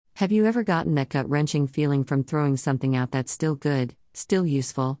Have you ever gotten that gut-wrenching feeling from throwing something out that's still good, still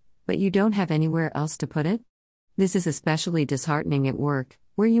useful, but you don't have anywhere else to put it? This is especially disheartening at work,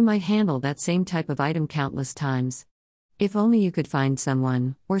 where you might handle that same type of item countless times. If only you could find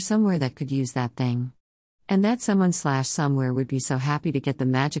someone, or somewhere that could use that thing. And that someone/somewhere would be so happy to get the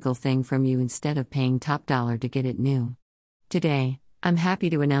magical thing from you instead of paying top dollar to get it new. Today, I'm happy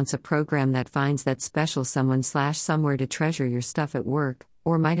to announce a program that finds that special someone/somewhere to treasure your stuff at work,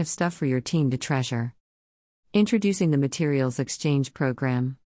 or might have stuff for your team to treasure. Introducing the Materials Exchange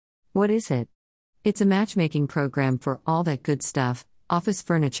Program. What is it? It's a matchmaking program for all that good stuff: office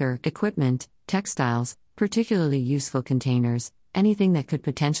furniture, equipment, textiles, particularly useful containers, anything that could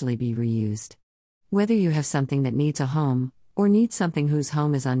potentially be reused. Whether you have something that needs a home, or need something whose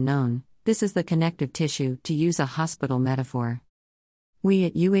home is unknown, this is the connective tissue, to use a hospital metaphor. We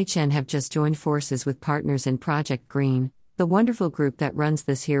at UHN have just joined forces with partners in Project Green, the wonderful group that runs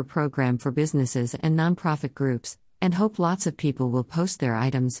this here program for businesses and nonprofit groups, and hope lots of people will post their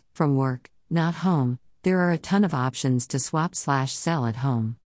items, from work, not home. There are a ton of options to swap/sell at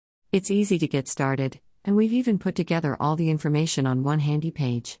home. It's easy to get started, and we've even put together all the information on one handy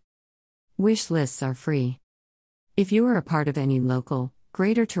page. Wish lists are free. If you are a part of any local,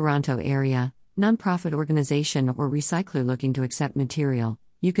 Greater Toronto Area, nonprofit organization or recycler looking to accept material,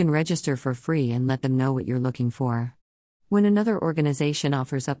 you can register for free and let them know what you're looking for. When another organization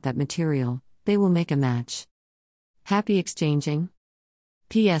offers up that material, they will make a match. Happy exchanging?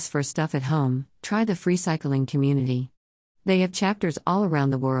 PS for stuff at home, try the Freecycling community. They have chapters all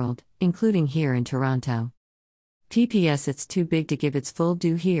around the world, including here in Toronto. PPS it's too big to give its full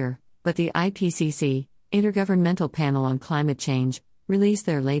due here, but the IPCC, Intergovernmental Panel on Climate Change, released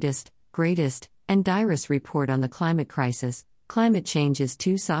their latest, greatest, and direst report on the climate crisis. Climate change is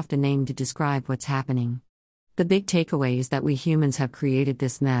too soft a name to describe what's happening. The big takeaway is that we humans have created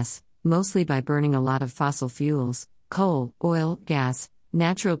this mess, mostly by burning a lot of fossil fuels, coal, oil, gas,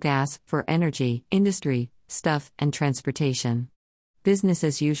 natural gas, for energy, industry, stuff, and transportation. Business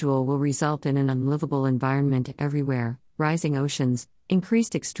as usual will result in an unlivable environment everywhere: rising oceans,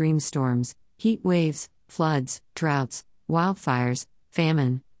 increased extreme storms, heat waves, floods, droughts, wildfires,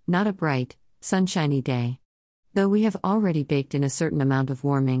 famine, not a bright, sunshiny day. Though we have already baked in a certain amount of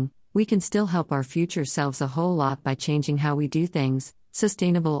warming, we can still help our future selves a whole lot by changing how we do things,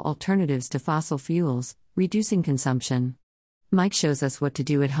 sustainable alternatives to fossil fuels, reducing consumption. Mike shows us what to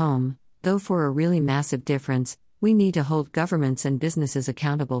do at home, though for a really massive difference, we need to hold governments and businesses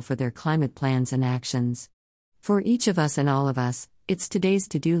accountable for their climate plans and actions. For each of us and all of us, it's today's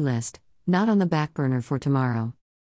to-do list, not on the back burner for tomorrow.